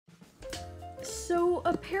So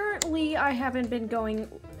apparently I haven't been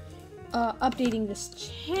updating this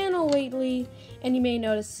channel lately, and you may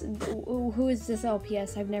notice, who is this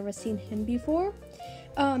LPS? I've never seen him before.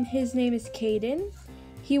 His name is Caiden.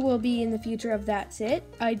 He will be in the future of That's It.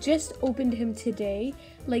 I just opened him today,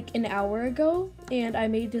 like an hour ago, and I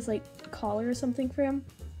made this like collar or something for him.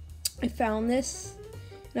 I found this,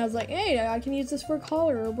 and I was like, hey, I can use this for a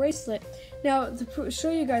collar or a bracelet. Now, to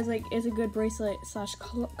show you guys, like, is a good bracelet slash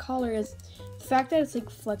collar is the fact that it's like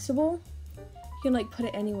flexible. You can like put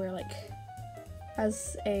it anywhere, like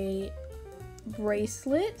as a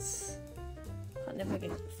bracelet. I don't know if I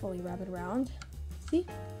can fully wrap it around. See,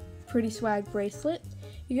 pretty swag bracelet.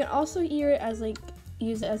 You can also use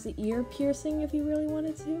it as an ear piercing if you really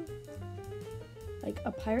wanted to, like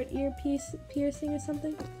a pirate ear piercing or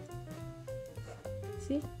something.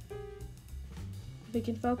 See, if it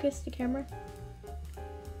can focus the camera.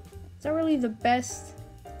 It's not really the best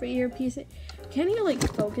for ear piercing. Can you like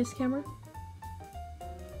focus camera?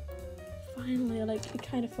 Finally, like it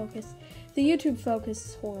kind of focused. The YouTube focus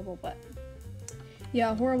is horrible, but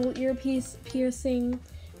yeah, horrible ear piercing.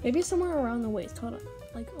 Maybe somewhere around the waist. Hold on,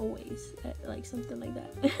 like a waist, like something like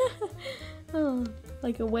that. Oh,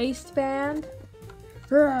 like a waistband,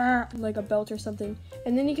 like a belt or something.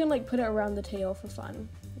 And then you can like put it around the tail for fun,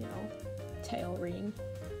 you know, tail ring.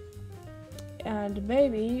 And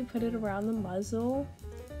maybe put it around the muzzle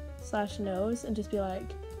slash nose and just be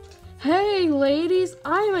like, hey ladies,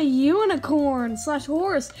 I'm a unicorn slash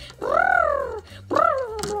horse,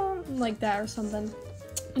 like that or something.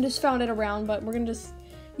 I just found it around, but we're gonna just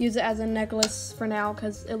use it as a necklace for now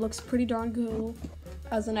because it looks pretty darn cool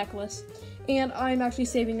as a necklace. And I'm actually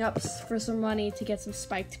saving up for some money to get some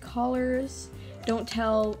spiked collars. Don't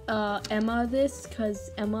tell Emma this because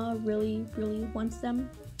Emma really wants them.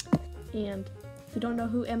 And if you don't know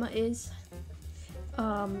who Emma is,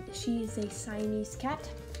 she is a Siamese cat.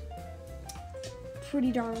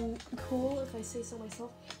 Pretty darn cool if I say so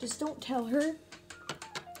myself. Just don't tell her.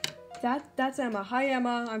 That's Emma. Hi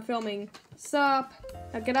Emma, I'm filming. Sup?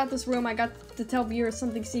 Now get out this room. I got to tell viewers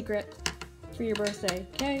something secret for your birthday,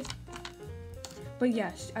 okay? But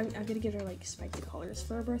yeah, I'm gonna get her like spiked collars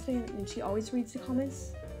for her birthday, and she always reads the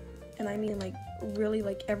comments. And I mean like really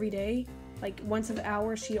like every day, like once an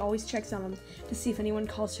hour, she always checks on them to see if anyone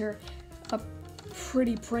calls her a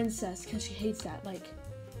pretty princess, because she hates that, like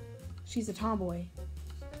she's a tomboy.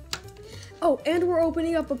 Oh, and we're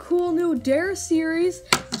opening up a cool new Dare series.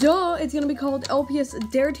 Duh, it's gonna be called LPS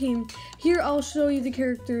Dare Team. Here, I'll show you the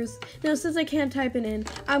characters. Now, since I can't type it in,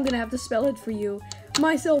 I'm gonna have to spell it for you.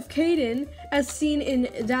 Myself, Caiden, as seen in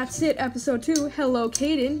That's It episode 2. Hello,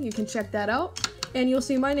 Caiden. You can check that out. And you'll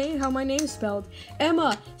see my name, how my name's spelled.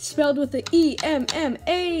 Emma, spelled with the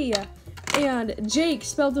E-M-M-A. And Jake,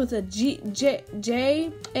 spelled with a J-A-K-E.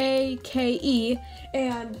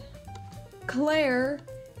 And Claire,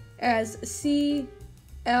 as C-L-A-I-R-E,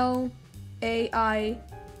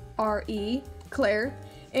 Claire.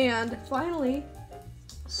 And finally,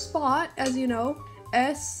 Spot, as you know,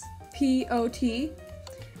 S-P-O-T.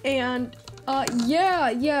 And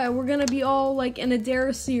yeah, we're gonna be all like in a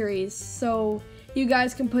Dare series, so you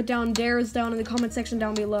guys can put down dares down in the comment section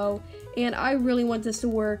down below. And I really want this to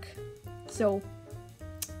work, so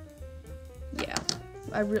yeah,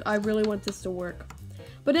 I really want this to work.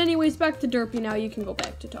 But anyways, back to Derpy now. You can go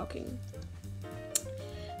back to talking.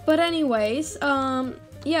 But anyways,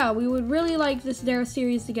 yeah, we would really like this Dare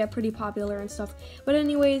series to get pretty popular and stuff. But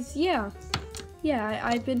anyways, yeah,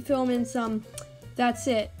 I've been filming some That's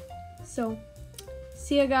It. So,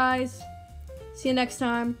 see ya guys. See you next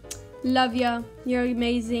time. Love ya. You're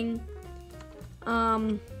amazing.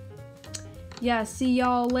 Yeah, see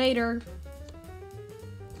y'all later.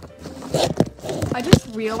 I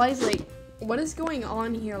just realized, like, what is going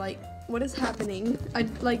on here? Like, what is happening?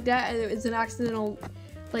 Like, that is an accidental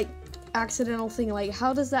thing. Like,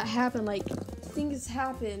 how does that happen? Like, things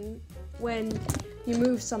happen when you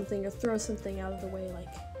move something or throw something out of the way.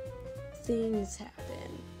 Like, things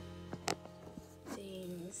happen.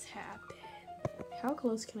 Things happen. How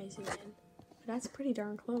close can I zoom in? That's pretty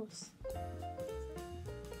darn close.